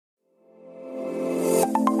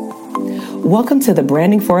Welcome to the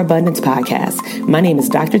Branding for Abundance podcast. My name is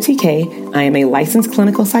Dr. TK. I am a licensed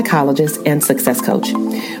clinical psychologist and success coach.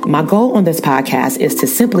 My goal on this podcast is to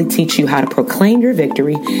simply teach you how to proclaim your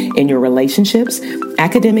victory in your relationships,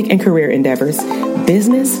 academic and career endeavors,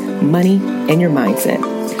 business, money, and your mindset.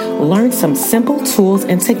 Learn some simple tools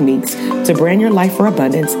and techniques to brand your life for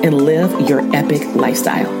abundance and live your epic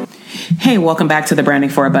lifestyle. Hey, welcome back to the Branding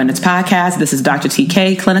for Abundance podcast. This is Dr.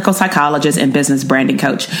 TK, clinical psychologist and business branding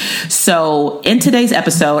coach. So in today's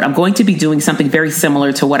episode, I'm going to be doing something very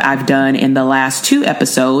similar to what I've done in the last two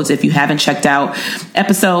episodes. If you haven't checked out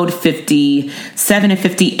episode 57 and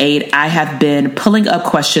 58, I have been pulling up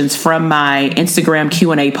questions from my Instagram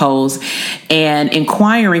Q&A polls and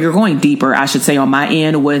inquiring or going deeper, I should say, on my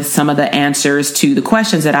end with some of the answers to the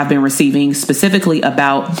questions that I've been receiving specifically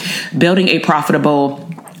about building a profitable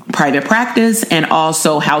private practice and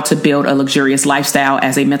also how to build a luxurious lifestyle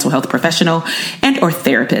as a mental health professional and or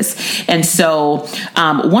therapist. And so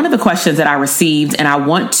one of the questions that I received, and I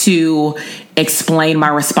want to explain my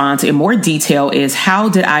response in more detail, is how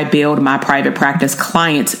did I build my private practice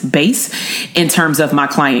client base in terms of my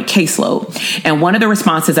client caseload? And one of the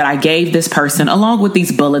responses that I gave this person, along with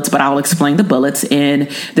these bullets, but I'll explain the bullets in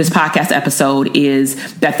this podcast episode,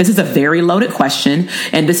 is that this is a very loaded question.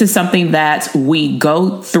 And this is something that we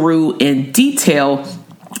go through in detail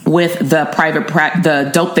with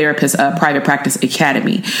the Dope Therapist Private Practice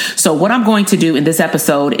Academy. So what I'm going to do in this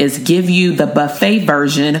episode is give you the buffet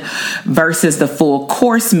version versus the full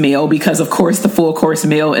course meal, because of course the full course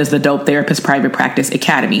meal is the Dope Therapist Private Practice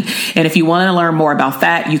Academy. And if you want to learn more about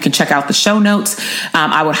that, you can check out the show notes.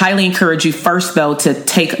 I would highly encourage you first, though, to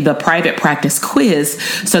take the private practice quiz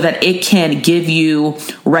so that it can give you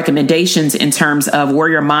recommendations in terms of where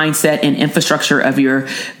your mindset and infrastructure of your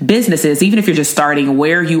business is, even if you're just starting,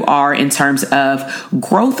 where you are in terms of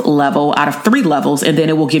growth level out of 3 levels. And then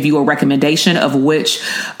it will give you a recommendation of which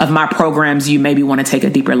of my programs you maybe want to take a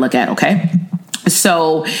deeper look at. Okay.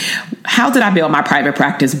 So how did I build my private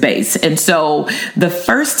practice base? And so the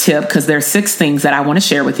first tip, because there's 6 things that I want to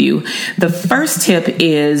share with you. The first tip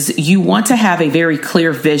is you want to have a very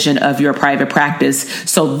clear vision of your private practice,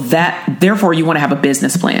 so that therefore you want to have a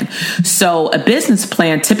business plan. So a business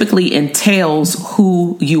plan typically entails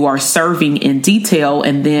who you are serving in detail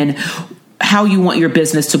and then how you want your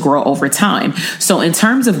business to grow over time. So in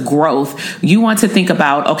terms of growth, you want to think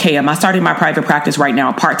about, okay, am I starting my private practice right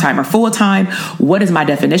now part-time or full-time? What is my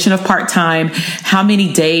definition of part-time? How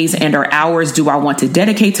many days and or hours do I want to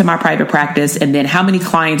dedicate to my private practice? And then how many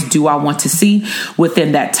clients do I want to see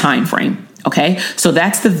within that time frame? Okay, so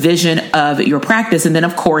that's the vision of your practice. And then,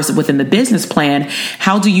 of course, within the business plan,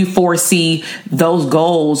 how do you foresee those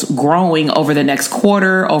goals growing over the next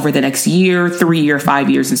quarter, over the next year, 3 year, 5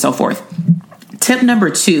 years, and so forth? Tip number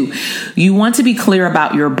 2, you want to be clear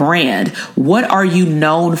about your brand. What are you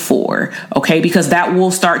known for? Okay, because that will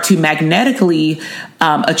start to magnetically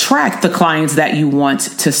attract the clients that you want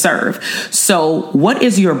to serve. So what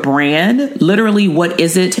is your brand? Literally, what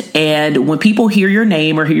is it? And when people hear your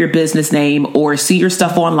name or hear your business name or see your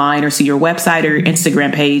stuff online or see your website or your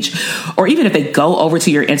Instagram page, or even if they go over to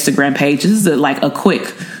your Instagram page, this is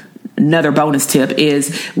another bonus tip is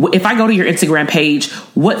if I go to your Instagram page,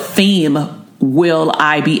 what theme will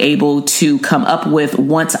I be able to come up with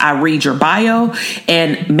once I read your bio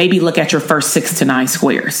and maybe look at your first 6 to 9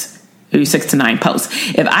 squares? Your 6 to 9 posts.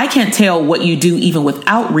 If I can't tell what you do even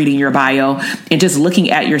without reading your bio and just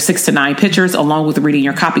looking at your 6 to 9 pictures along with reading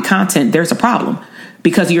your copy content, there's a problem.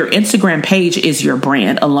 Because your Instagram page is your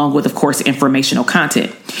brand, along with, of course, informational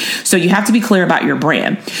content. So you have to be clear about your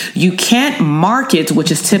brand. You can't market, which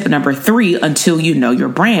is tip number 3, until you know your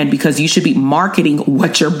brand, because you should be marketing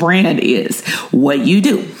what your brand is, what you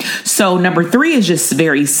do. So number 3 is just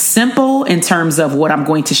very simple in terms of what I'm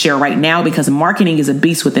going to share right now, because marketing is a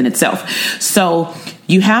beast within itself. So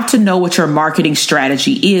you have to know what your marketing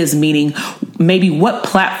strategy is, meaning maybe what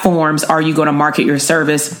platforms are you going to market your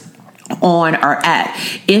service on or at?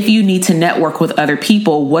 If you need to network with other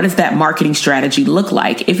people, what does that marketing strategy look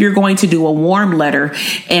like? If you're going to do a warm letter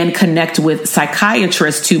and connect with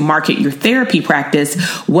psychiatrists to market your therapy practice,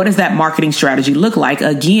 what does that marketing strategy look like?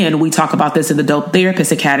 Again, we talk about this in the Dope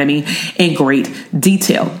Therapist Academy in great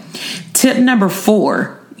detail. Tip number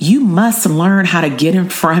 4, you must learn how to get in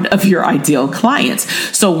front of your ideal clients.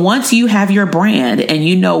 So once you have your brand and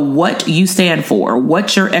you know what you stand for,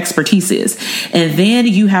 what your expertise is, and then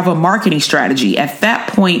you have a marketing strategy, at that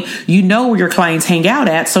point, you know where your clients hang out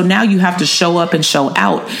at. So now you have to show up and show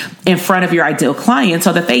out in front of your ideal client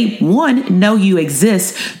so that they, one, know you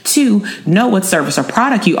exist, two, know what service or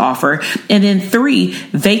product you offer, and then three,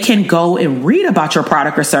 they can go and read about your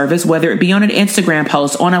product or service, whether it be on an Instagram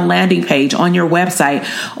post, on a landing page, on your website,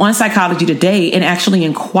 on Psychology Today, and actually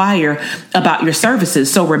inquire about your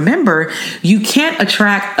services. So remember, you can't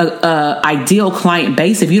attract a ideal client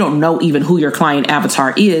base if you don't know even who your client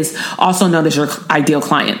avatar is, also known as your ideal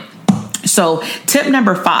client. So tip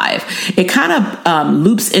number 5, it kind of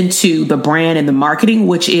loops into the brand and the marketing,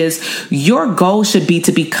 which is your goal should be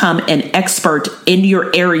to become an expert in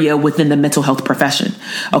your area within the mental health profession.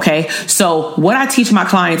 Okay. So what I teach my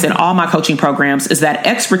clients in all my coaching programs is that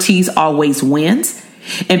expertise always wins.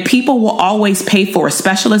 And people will always pay for a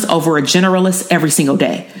specialist over a generalist every single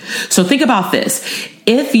day. So think about this.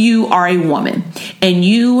 If you are a woman and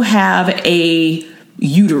you have a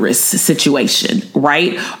uterus situation,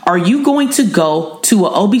 right? Are you going to go to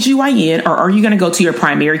an OBGYN or are you going to go to your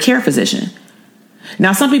primary care physician?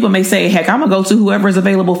 Now, some people may say, heck, I'm going to go to whoever is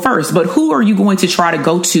available first, but who are you going to try to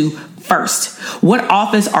go to first? What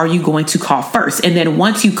office are you going to call first? And then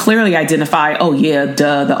once you clearly identify, oh yeah,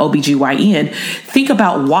 duh, the OBGYN, think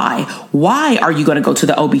about why. Why are you going to go to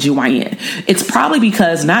the OBGYN? It's probably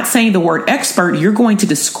because, not saying the word expert, you're going to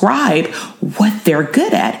describe what they're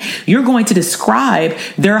good at. You're going to describe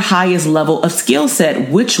their highest level of skill set,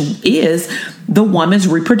 which is the woman's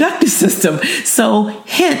reproductive system. So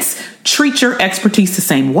hence, treat your expertise the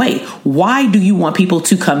same way. Why do you want people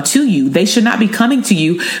to come to you? They should not be coming to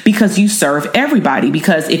you because you serve everybody.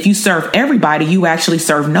 Because if you serve everybody, you actually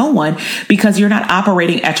serve no one because you're not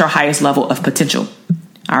operating at your highest level of potential.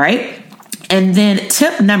 All right. And then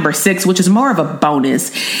tip number 6, which is more of a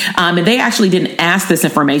bonus, and they actually didn't ask this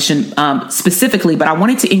information specifically, but I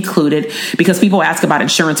wanted to include it because people ask about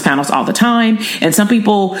insurance panels all the time. And some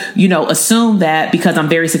people, assume that because I'm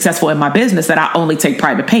very successful in my business that I only take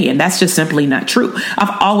private pay. And that's just simply not true.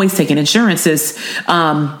 I've always taken insurances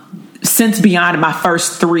since beyond my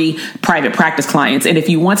first 3 private practice clients. And if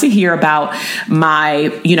you want to hear about my,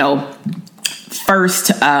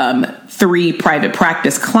 first 3 private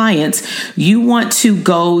practice clients, you want to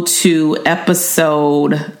go to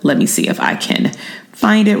episode, let me see if I can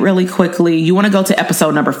find it really quickly. You want to go to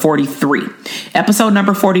episode number 43,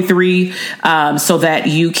 so that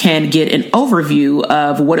you can get an overview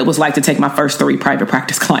of what it was like to take my first 3 private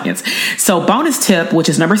practice clients. So bonus tip, which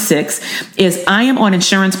is number 6, is I am on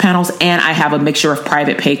insurance panels and I have a mixture of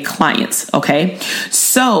private pay clients. Okay.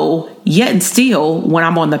 So yet and still, when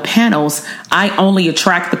I'm on the panels, I only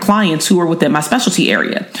attract the clients who are within my specialty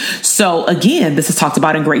area. So again, this is talked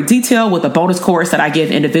about in great detail with a bonus course that I give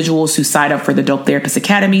individuals who sign up for the Dope Therapist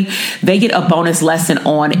Academy. They get a bonus lesson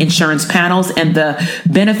on insurance panels and the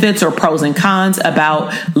benefits or pros and cons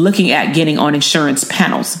about looking at getting on insurance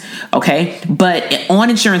panels. Okay. But on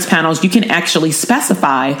insurance panels, you can actually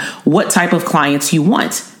specify what type of clients you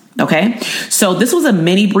want. Okay. So this was a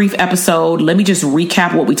mini brief episode. Let me just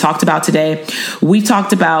recap what we talked about today. We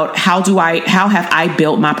talked about how have I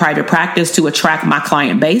built my private practice to attract my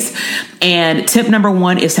client base? And tip number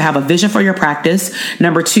 1 is to have a vision for your practice.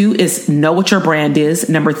 Number 2 is know what your brand is.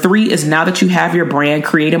 Number 3 is, now that you have your brand,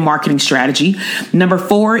 create a marketing strategy. Number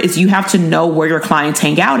 4 is you have to know where your clients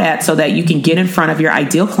hang out at so that you can get in front of your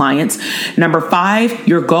ideal clients. Number 5,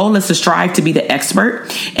 your goal is to strive to be the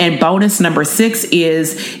expert. And bonus number 6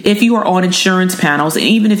 is, if you are on insurance panels, and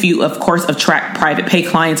even if you, of course, attract private pay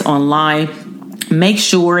clients online, make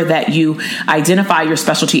sure that you identify your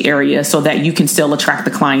specialty area so that you can still attract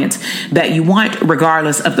the clients that you want,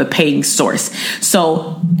 regardless of the paying source.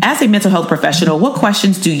 So as a mental health professional, what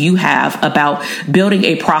questions do you have about building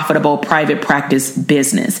a profitable private practice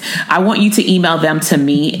business? I want you to email them to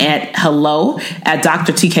me at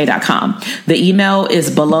hello@drtk.com. The email is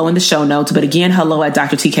below in the show notes, but again,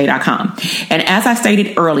 hello@drtk.com. And as I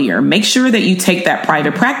stated earlier, make sure that you take that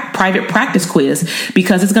private practice quiz,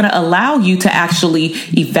 because it's going to allow you to actually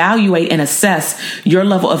evaluate and assess your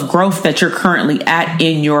level of growth that you're currently at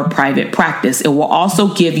in your private practice. It will also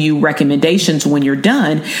give you recommendations when you're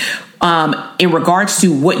done in regards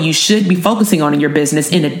to what you should be focusing on in your business,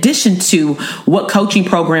 in addition to what coaching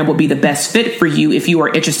program will be the best fit for you if you are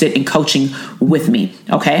interested in coaching with me.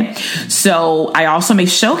 Okay. So I also may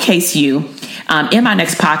showcase you in my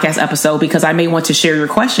next podcast episode, because I may want to share your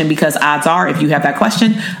question, because odds are, if you have that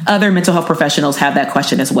question, other mental health professionals have that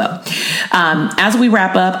question as well. As we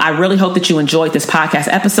wrap up, I really hope that you enjoyed this podcast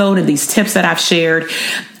episode and these tips that I've shared.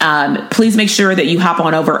 Please make sure that you hop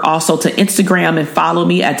on over also to Instagram and follow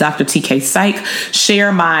me at Dr. TK Psych.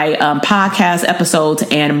 Share my podcast episodes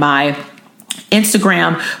and my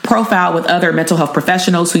Instagram profile with other mental health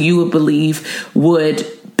professionals who you would believe would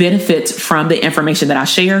benefit from the information that I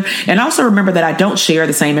share. And also remember that I don't share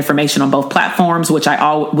the same information on both platforms, which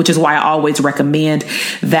is why I always recommend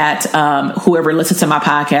that whoever listens to my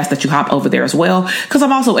podcast, that you hop over there as well, because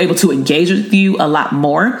I'm also able to engage with you a lot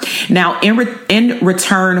more. Now, in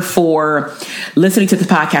return for listening to this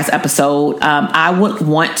podcast episode, I would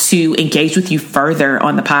want to engage with you further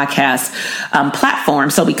on the podcast platform.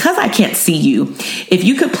 So because I can't see you, if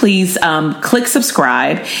you could please click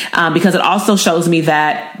subscribe, because it also shows me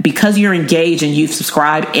that because you're engaged and you've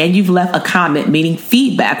subscribed and you've left a comment, meaning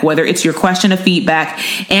feedback, whether it's your question of feedback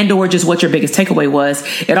and or just what your biggest takeaway was,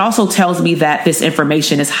 it also tells me that this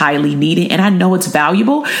information is highly needed and I know it's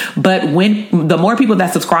valuable. But when the more people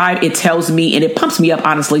that subscribe, it tells me and it pumps me up,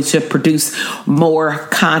 honestly, to produce more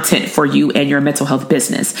content for you and your mental health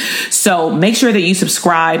business. So make sure that you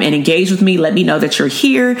subscribe and engage with me. Let me know that you're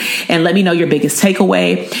here and let me know your biggest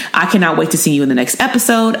takeaway. I cannot wait to see you in the next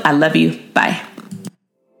episode. I love you. Bye.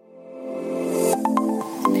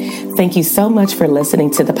 Thank you so much for listening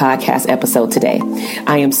to the podcast episode today.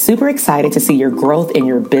 I am super excited to see your growth in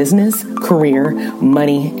your business, career,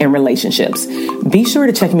 money, and relationships. Be sure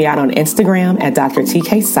to check me out on Instagram at Dr.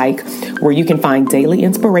 TK Psych, where you can find daily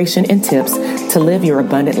inspiration and tips to live your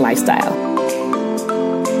abundant lifestyle.